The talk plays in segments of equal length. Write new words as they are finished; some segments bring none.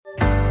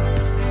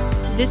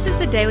This is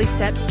the Daily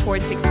Steps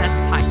Toward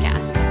Success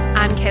podcast.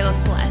 I'm Kayla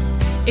Celeste.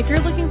 If you're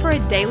looking for a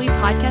daily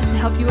podcast to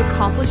help you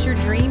accomplish your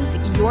dreams,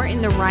 you're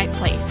in the right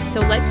place. So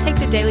let's take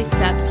the daily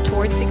steps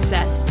toward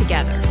success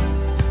together.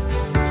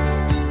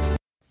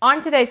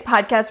 On today's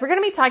podcast, we're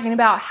going to be talking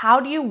about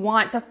how do you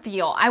want to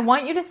feel. I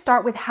want you to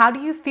start with how do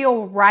you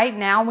feel right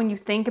now when you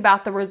think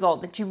about the result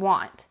that you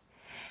want.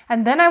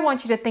 And then I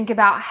want you to think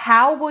about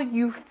how will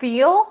you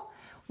feel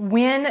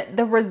when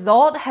the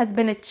result has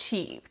been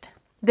achieved.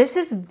 This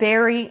is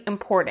very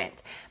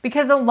important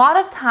because a lot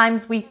of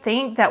times we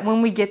think that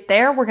when we get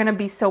there, we're going to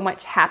be so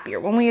much happier.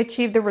 When we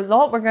achieve the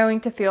result, we're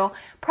going to feel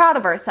proud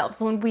of ourselves.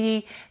 When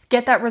we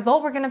get that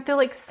result, we're going to feel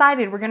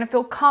excited. We're going to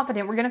feel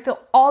confident. We're going to feel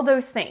all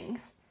those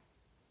things.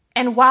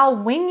 And while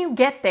when you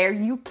get there,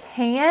 you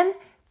can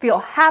feel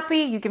happy,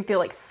 you can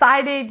feel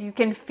excited, you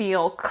can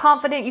feel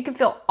confident, you can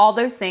feel all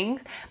those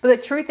things. But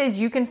the truth is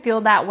you can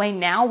feel that way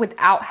now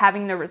without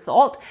having the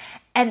result.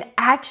 And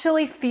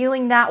actually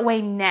feeling that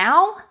way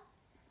now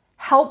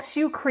helps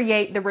you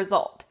create the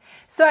result.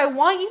 So I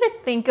want you to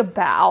think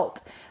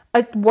about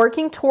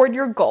working toward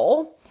your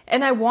goal,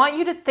 and I want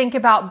you to think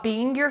about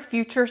being your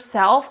future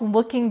self,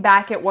 looking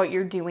back at what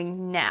you're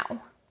doing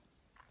now.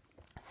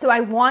 So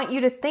I want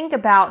you to think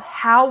about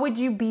how would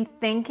you be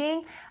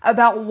thinking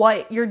about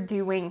what you're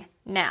doing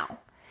now.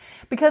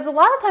 Because a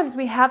lot of times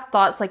we have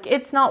thoughts like,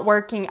 it's not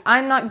working,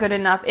 I'm not good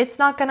enough, it's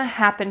not going to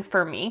happen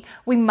for me.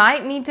 We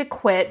might need to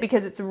quit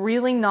because it's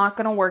really not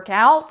going to work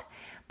out.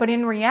 But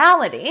in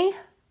reality,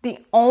 the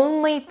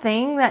only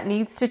thing that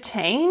needs to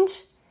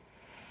change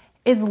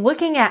is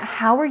looking at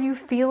how are you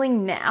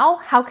feeling now?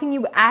 How can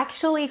you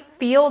actually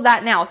feel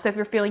that now? So if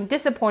you're feeling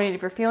disappointed,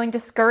 if you're feeling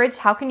discouraged,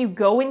 how can you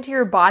go into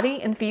your body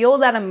and feel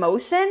that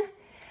emotion?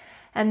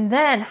 And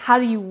then how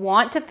do you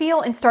want to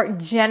feel and start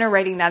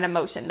generating that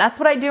emotion? That's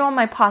what I do on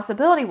my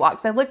possibility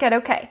walks. I look at,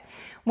 okay,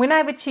 when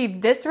I've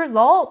achieved this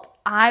result,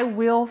 I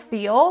will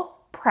feel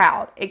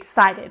proud,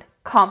 excited,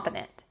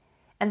 confident.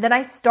 And then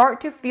I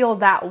start to feel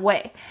that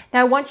way.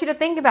 Now I want you to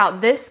think about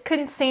this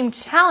can seem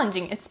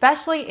challenging,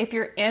 especially if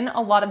you're in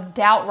a lot of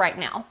doubt right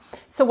now.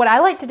 So what I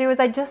like to do is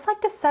I just like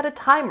to set a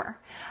timer.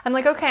 I'm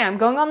like, okay, I'm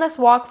going on this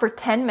walk for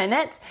 10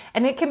 minutes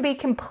and it can be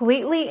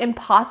completely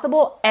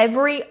impossible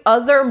every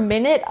other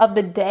minute of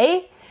the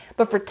day.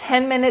 But for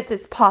 10 minutes,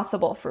 it's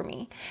possible for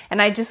me.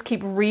 And I just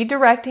keep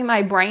redirecting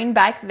my brain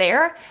back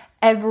there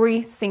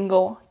every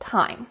single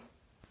time.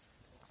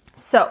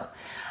 So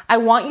I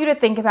want you to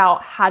think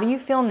about how do you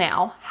feel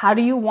now, how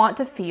do you want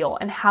to feel,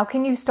 and how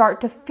can you start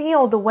to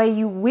feel the way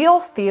you will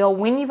feel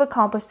when you've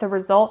accomplished the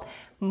result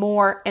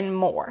more and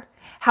more.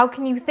 How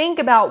can you think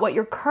about what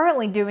you're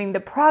currently doing, the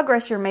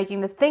progress you're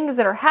making, the things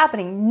that are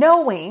happening,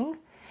 knowing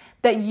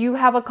that you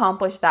have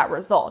accomplished that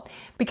result.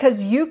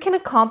 Because you can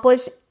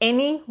accomplish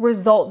any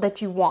result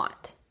that you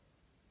want.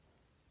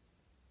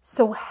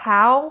 So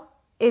how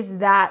is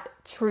that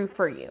true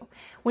for you?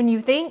 When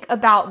you think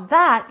about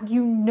that,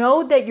 you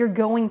know that you're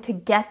going to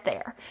get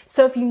there.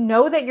 So if you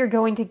know that you're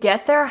going to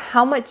get there,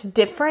 how much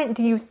different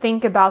do you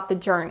think about the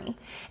journey?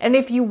 And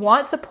if you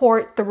want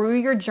support through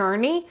your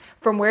journey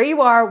from where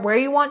you are, where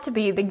you want to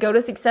be, then go to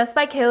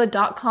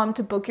successbykayla.com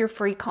to book your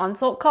free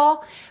consult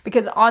call.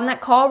 Because on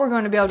that call, we're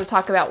going to be able to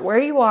talk about where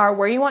you are,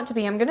 where you want to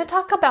be. I'm going to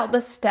talk about the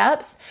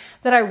steps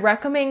that I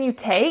recommend you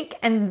take.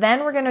 And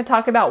then we're going to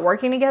talk about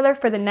working together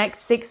for the next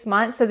 6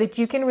 months so that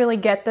you can really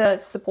get the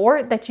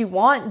support that you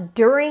want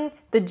during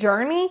the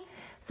journey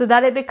so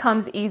that it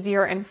becomes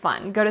easier and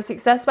fun. Go to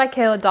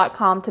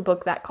successbykayla.com to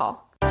book that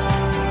call.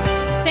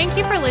 Thank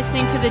you for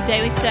listening to the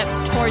Daily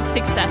Steps Toward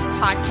Success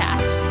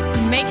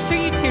podcast. Make sure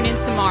you tune in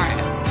tomorrow.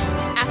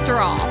 After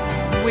all,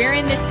 we're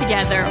in this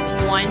together,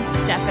 one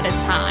step at a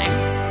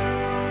time.